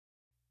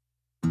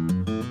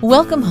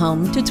Welcome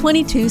home to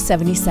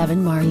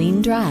 2277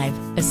 Marlene Drive,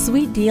 a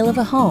sweet deal of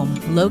a home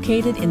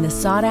located in the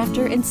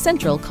sought-after and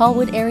central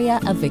Colwood area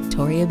of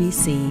Victoria,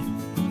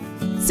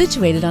 BC.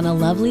 Situated on a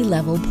lovely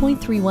level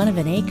 0.31 of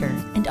an acre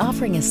and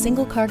offering a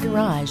single-car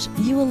garage,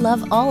 you will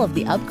love all of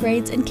the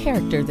upgrades and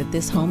character that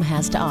this home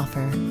has to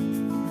offer.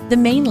 The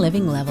main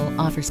living level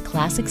offers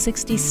classic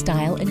 60s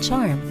style and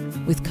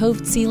charm, with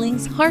coved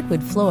ceilings,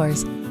 hardwood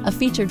floors, a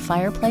featured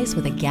fireplace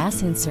with a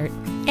gas insert,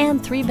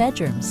 and 3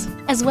 bedrooms,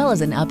 as well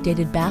as an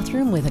updated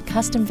bathroom with a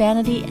custom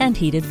vanity and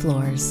heated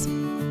floors.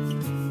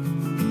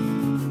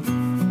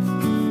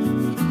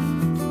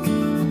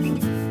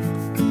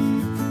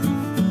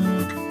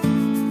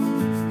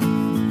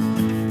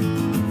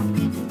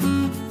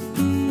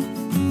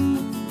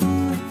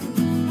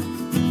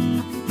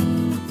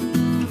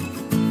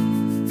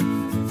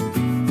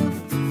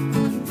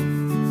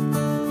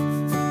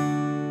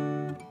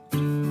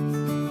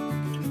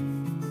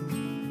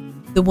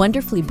 The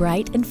wonderfully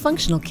bright and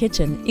functional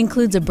kitchen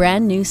includes a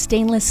brand new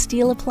stainless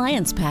steel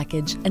appliance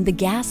package, and the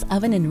gas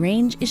oven and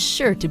range is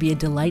sure to be a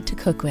delight to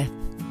cook with.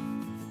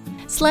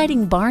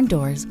 Sliding barn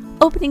doors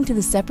opening to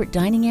the separate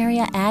dining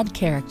area add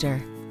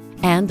character,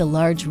 and the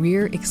large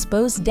rear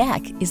exposed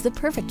deck is the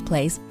perfect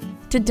place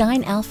to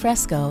dine al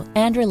fresco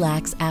and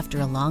relax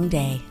after a long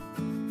day.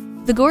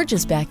 The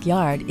gorgeous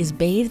backyard is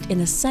bathed in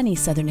a sunny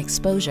southern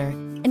exposure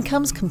and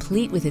comes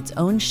complete with its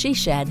own she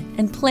shed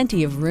and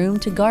plenty of room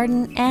to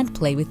garden and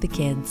play with the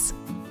kids.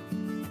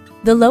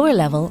 The lower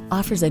level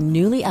offers a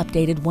newly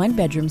updated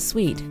 1-bedroom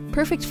suite,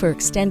 perfect for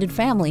extended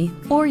family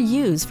or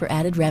use for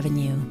added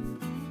revenue.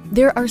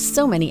 There are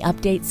so many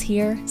updates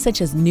here,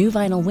 such as new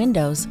vinyl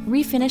windows,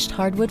 refinished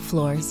hardwood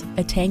floors,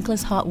 a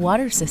tankless hot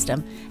water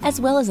system,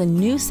 as well as a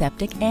new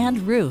septic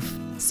and roof.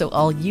 So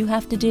all you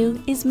have to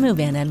do is move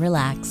in and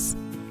relax.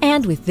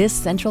 And with this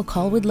central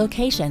Colwood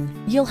location,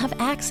 you'll have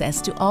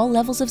access to all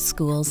levels of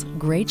schools,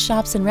 great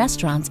shops and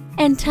restaurants,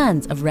 and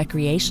tons of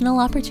recreational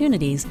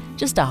opportunities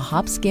just a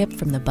hop skip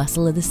from the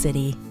bustle of the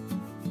city.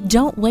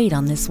 Don't wait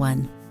on this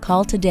one.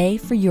 Call today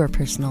for your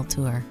personal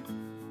tour.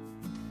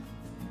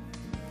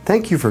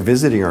 Thank you for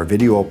visiting our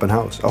video open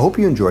house. I hope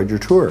you enjoyed your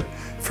tour.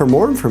 For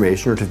more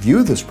information or to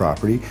view this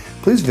property,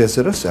 please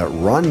visit us at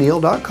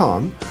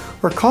ronneal.com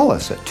or call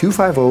us at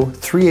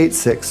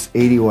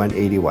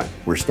 250-386-8181.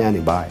 We're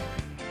standing by.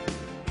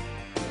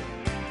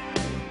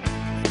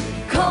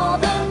 Call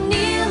the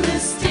Neal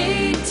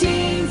Estate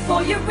team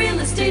for your real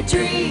estate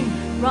dream.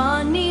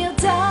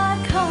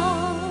 ronneal.com